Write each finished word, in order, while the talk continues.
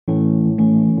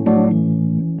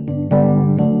No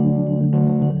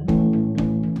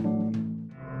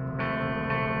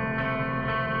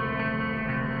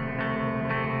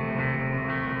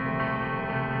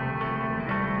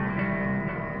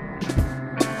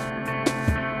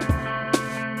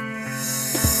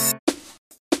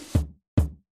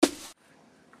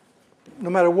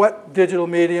matter what digital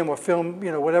medium or film,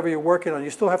 whatever you're working on, you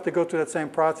still have to go through that same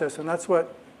process. And that's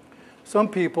what some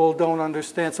people don't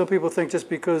understand. Some people think just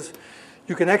because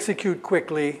you can execute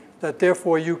quickly, that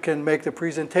therefore you can make the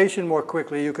presentation more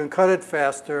quickly, you can cut it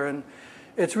faster. And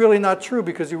it's really not true,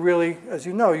 because you really, as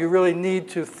you know, you really need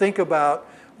to think about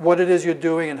what it is you're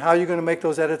doing and how you're going to make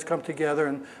those edits come together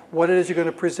and what it is you're going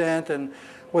to present and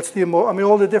what's the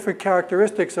all the different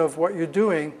characteristics of what you're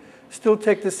doing still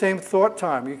take the same thought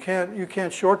time. You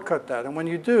can't shortcut that. And when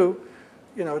you do,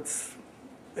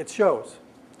 it shows.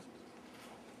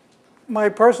 My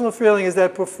personal feeling is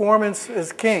that performance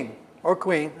is king, or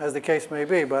queen, as the case may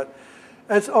be, but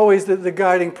that's always the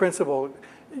guiding principle.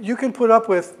 You can put up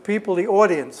with people, the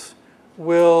audience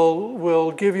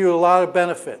will give you a lot of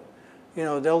benefit.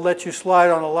 They'll let you slide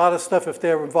on a lot of stuff if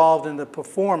they're involved in the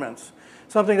performance.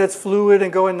 Something that's fluid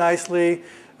and going nicely,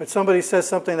 but somebody says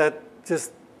something that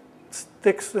just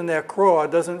sticks in their craw,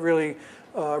 doesn't really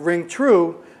ring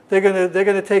true, they're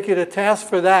gonna take you to task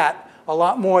for that a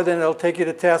lot more than they'll take you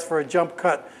to task for a jump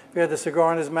cut. If he had the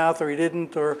cigar in his mouth or he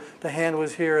didn't, or the hand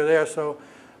was here or there. So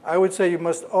I would say you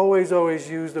must always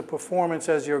use the performance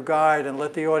as your guide and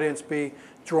let the audience be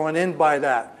drawn in by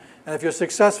that. And if you're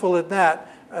successful at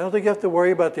that, I don't think you have to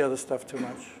worry about the other stuff too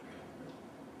much.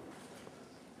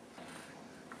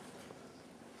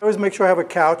 I always make sure I have a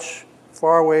couch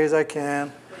far away as I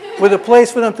can, with a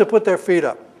place for them to put their feet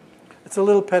up. It's a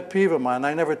little pet peeve of mine.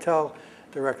 I never tell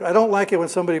directors. I don't like it when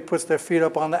somebody puts their feet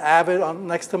up on the Avid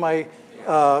next to my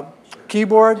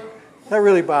keyboard. That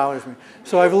really bothers me.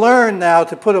 So I've learned now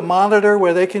to put a monitor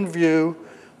where they can view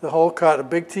the whole cut, a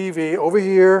big TV over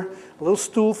here, a little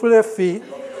stool for their feet,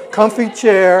 comfy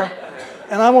chair,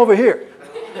 and I'm over here.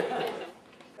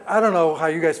 I don't know how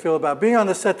you guys feel about it. Being on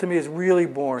the set to me is really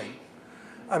boring.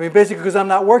 I mean, basically because I'm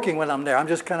not working when I'm there. I'm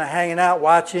just kind of hanging out,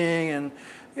 watching,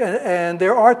 and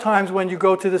there are times when you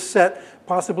go to the set,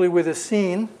 possibly with a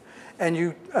scene, and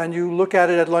you look at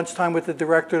it at lunchtime with the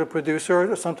director, the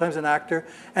producer, or sometimes an actor,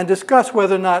 and discuss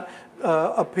whether or not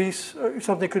a piece,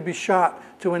 something could be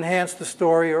shot to enhance the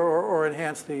story or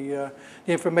enhance the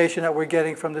information that we're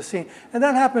getting from the scene. And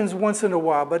that happens once in a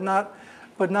while, but not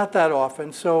that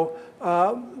often. So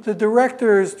the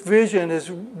director's vision is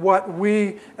what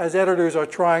we as editors are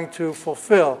trying to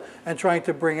fulfill and trying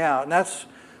to bring out. And that's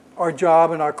our job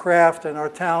and our craft and our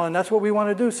talent. That's what we want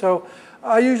to do. So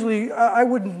I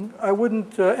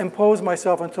wouldn't impose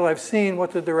myself until I've seen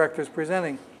what the director's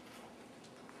presenting.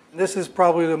 This is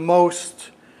probably the most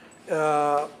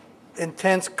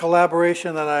intense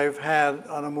collaboration that I've had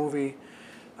on a movie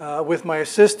with my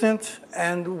assistant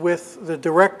and with the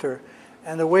director.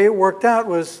 And the way it worked out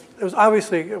was, it was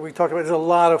obviously, we talked about, there's a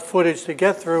lot of footage to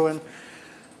get through. And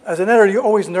as an editor, you're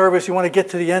always nervous. You want to get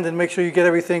to the end and make sure you get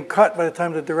everything cut by the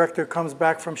time the director comes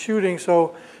back from shooting.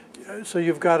 So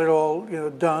you've got it all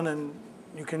done and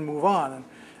you can move on.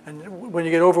 And when you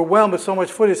get overwhelmed with so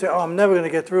much footage, you say, oh, I'm never going to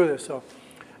get through this. So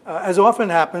as often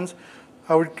happens,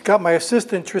 I got my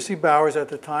assistant, Trissy Bowers at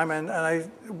the time, and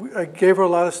I gave her a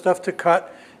lot of stuff to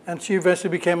cut. And she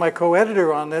eventually became my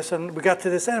co-editor on this. And we got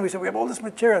to this end. We said, we have all this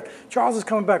material. Charles is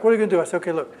coming back. What are you going to do? I said,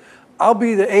 OK, look, I'll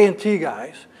be the A&T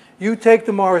guys. You take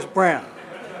the Morris Brown.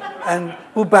 And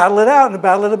we'll battle it out in the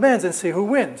Battle of the Bands and see who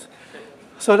wins.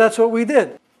 So that's what we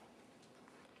did.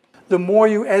 The more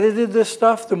you edited this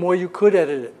stuff, the more you could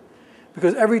edit it.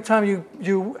 Because every time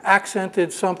you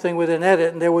accented something with an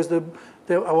edit, and there was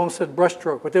I almost said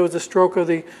brushstroke, but there was the stroke of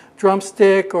the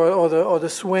drumstick or the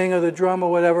swing of the drum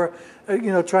or whatever,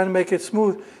 trying to make it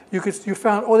smooth. You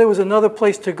found, oh, there was another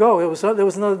place to go. There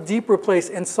was another deeper place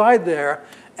inside there,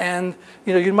 and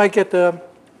you might get the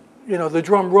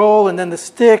drum roll and then the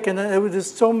stick, and then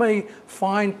there's so many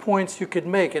fine points you could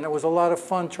make, and it was a lot of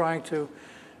fun trying to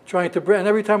bring. And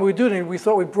every time we would do it, we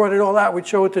thought we brought it all out. We'd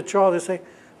show it to Charles and say,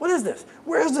 what is this?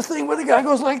 Where's the thing where the guy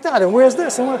goes like that? And where's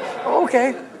this? And oh,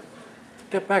 okay.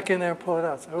 Get back in there and pull it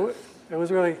out. So it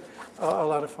was really a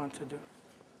lot of fun to do.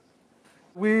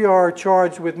 We are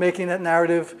charged with making that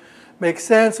narrative make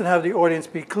sense and have the audience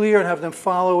be clear and have them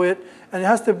follow it. And it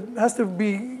has to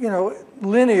be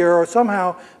linear or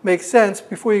somehow make sense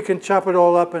before you can chop it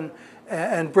all up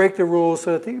and break the rules.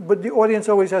 But the audience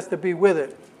always has to be with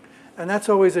it. And that's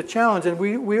always a challenge. And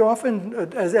we often,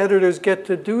 as editors, get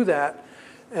to do that.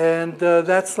 And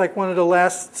that's like one of the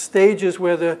last stages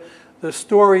where the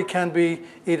story can be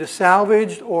either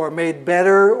salvaged or made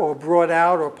better or brought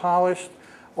out or polished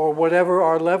or whatever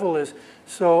our level is.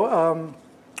 So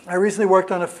I recently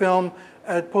worked on a film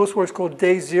at Postworks called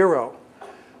Day Zero,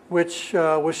 which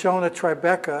was shown at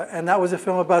Tribeca, and that was a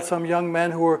film about some young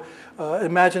men who were,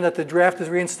 imagine that the draft is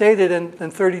reinstated, and in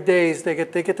 30 days, they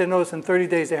get their notice, in 30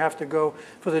 days they have to go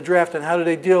for the draft, and how do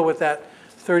they deal with that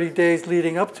 30 days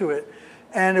leading up to it?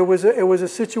 And it was a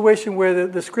situation where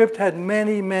the script had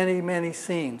many, many, many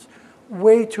scenes,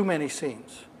 way too many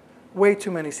scenes,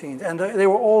 and they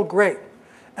were all great.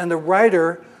 And the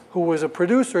writer, who was a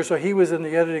producer, so he was in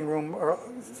the editing room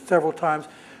several times,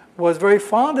 was very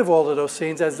fond of all of those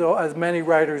scenes, as many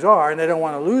writers are, and they don't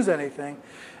want to lose anything.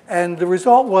 And the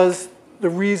result was the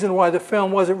reason why the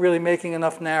film wasn't really making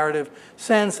enough narrative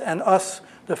sense, and us,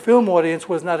 the film audience,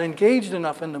 was not engaged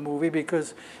enough in the movie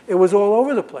because it was all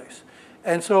over the place.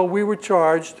 And so we were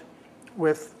charged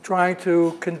with trying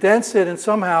to condense it and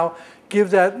somehow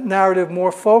give that narrative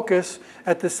more focus,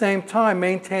 at the same time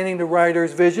maintaining the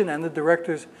writer's vision and the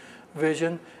director's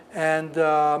vision. And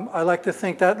I like to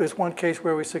think that was one case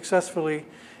where we successfully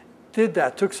did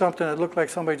that. Took something that looked like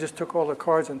somebody just took all the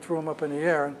cards and threw them up in the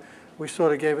air, and we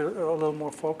sort of gave it a little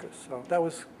more focus. So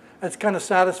it's kind of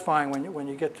satisfying when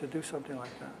you get to do something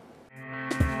like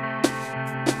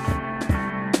that.